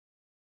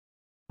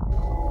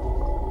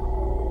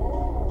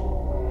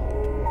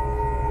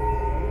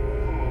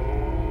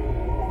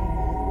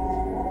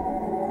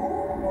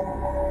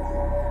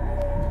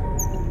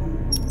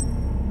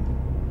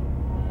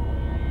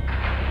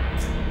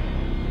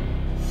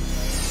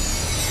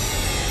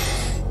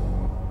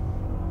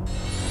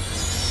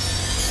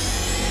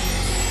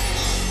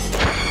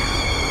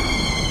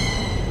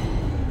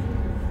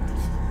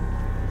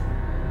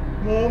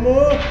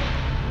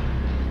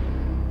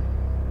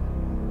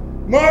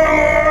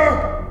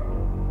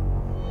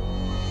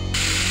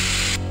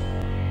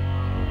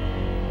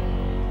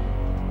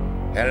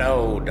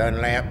Hello,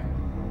 Dunlap.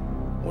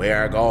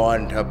 We're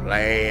going to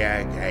play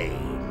a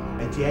game.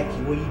 Hey,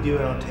 Jackie, what are you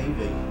doing on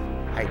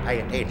TV? Hey, pay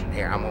attention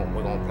here.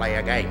 We're gonna play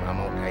a game. I'm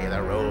gonna tell you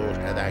the rules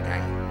to the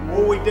game.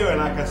 What are we doing,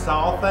 like a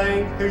Saw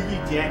thing? Who you,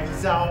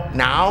 Jackiesaw?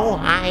 No,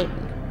 I ain't.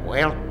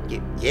 Well,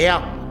 yeah,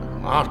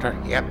 monster,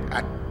 yep.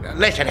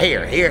 Listen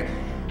here.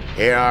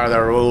 Here are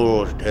the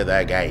rules to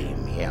the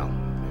game, yeah.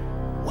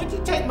 What'd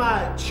you take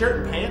my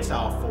shirt and pants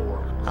off for?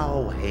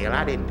 Oh, hell,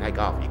 I didn't take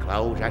off your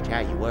clothes. That's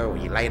how you were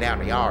when you laid out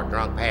in the yard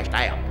drunk, passed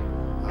out.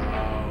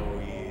 Oh,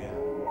 yeah.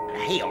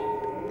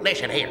 Hell,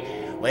 listen here.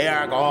 We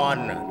are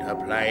going to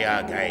play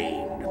a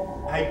game.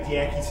 Hey,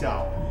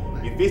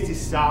 Jackiesaw, if this is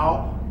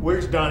Saw,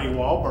 where's Donnie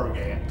Wahlberg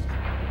at?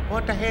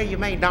 What the hell you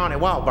mean, Donnie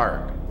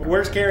Wahlberg?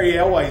 Where's Carrie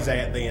Elways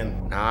at,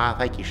 then? No, I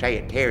think you say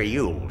it Terry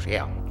Yules,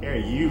 yeah.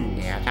 Carrie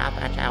Yules? Yeah,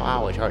 that's how I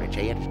always heard it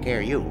said. It's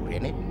Carrie Yules,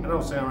 isn't it? That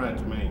don't sound right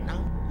to me.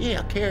 No?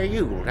 Yeah, Carrie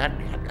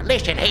Yules.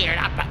 Listen here,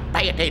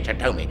 pay attention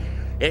to me.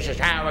 This is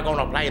how we're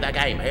gonna play the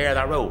game. Here are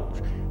the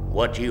rules.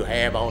 What you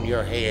have on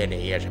your head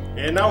is...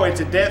 Yeah, no, it's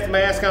a death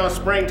mask on a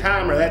spring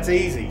timer. That's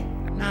easy.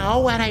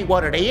 No, that ain't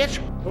what it is.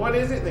 What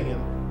is it, then?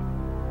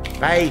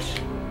 Face,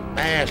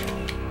 mask,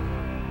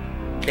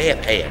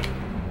 death head.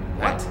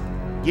 What?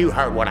 You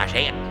heard what I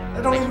said.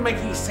 That don't even make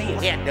any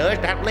sense. Yeah, it does.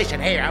 Now, listen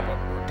here,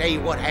 I'll tell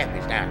you what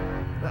happens now.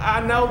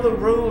 I know the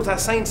rules. I've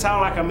seen Saw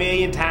like a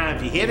million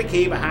times. You hit a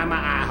key behind my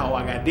eye hole.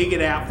 I gotta dig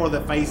it out before the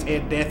face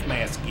head death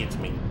mask gets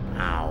me.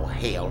 Oh,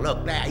 hell,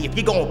 look now. If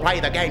you're gonna play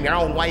the game your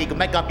own way, you can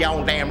make up your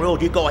own damn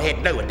rules. You go ahead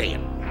and do it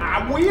then.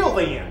 I will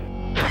then.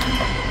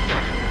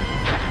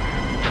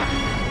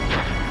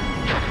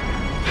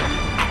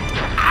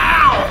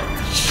 Ow!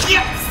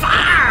 Shit,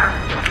 fire!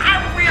 I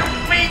will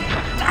be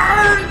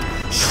burned!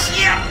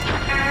 Shit!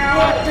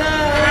 What the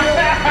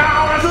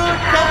hell? Good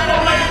God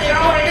Almighty,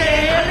 what the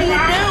hell are you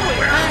doing?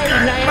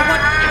 Hey,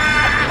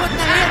 man, what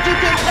the hell did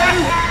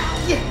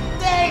you do?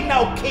 There ain't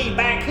no key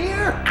back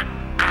here.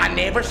 I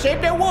never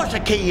said there was a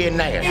key in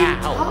there.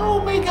 You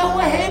told me go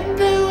ahead and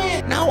do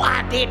it. No,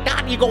 I did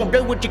not. You're gonna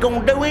do what you're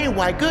gonna do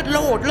anyway. Good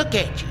Lord, look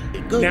at you.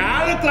 Good.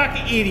 Now I look like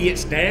an idiot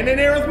standing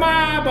there with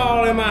my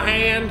eyeball in my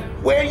hand.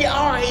 Well, you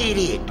are an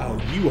idiot. Oh,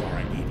 you are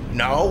an idiot.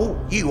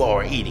 No, you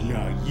are an idiot.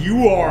 No,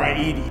 you are an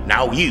idiot.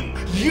 No, you.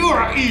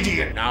 You're an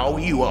idiot. No,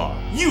 you are.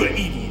 You an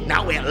idiot.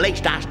 No, at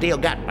least I still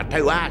got my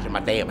two eyes in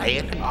my damn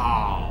head.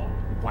 Oh,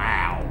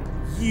 wow.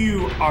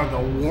 You are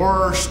the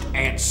worst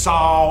at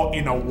Saw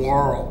in the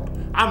world.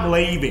 I'm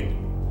leaving.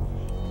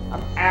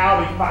 I'm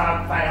Audi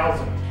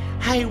 5000.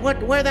 Hey,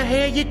 where the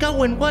hell you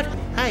going? What?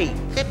 Hey,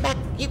 sit back.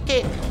 You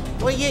can't.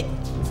 Where you?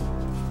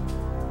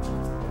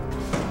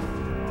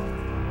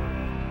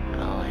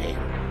 Oh, hell.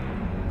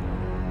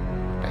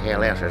 What the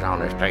hell else is on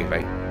this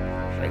TV?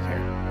 See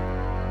here.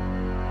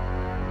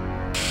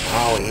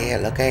 Oh, yeah,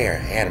 look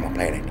here. Animal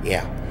Planet,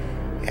 yeah.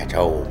 That's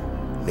old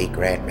Meek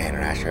Rat Man,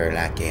 and I sure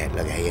like that.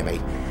 Look at him.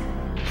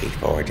 He's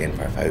foraging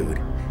for food.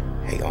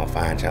 He gonna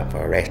find something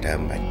for the rest of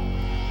them, but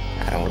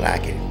I don't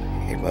like it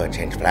as much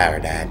since Flower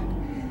died.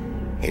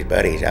 His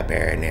buddies up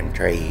there in them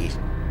trees.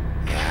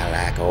 Yeah,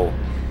 I like old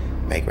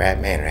Meek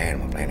Rat Man or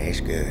Animal Planet. It's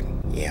good,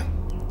 yeah.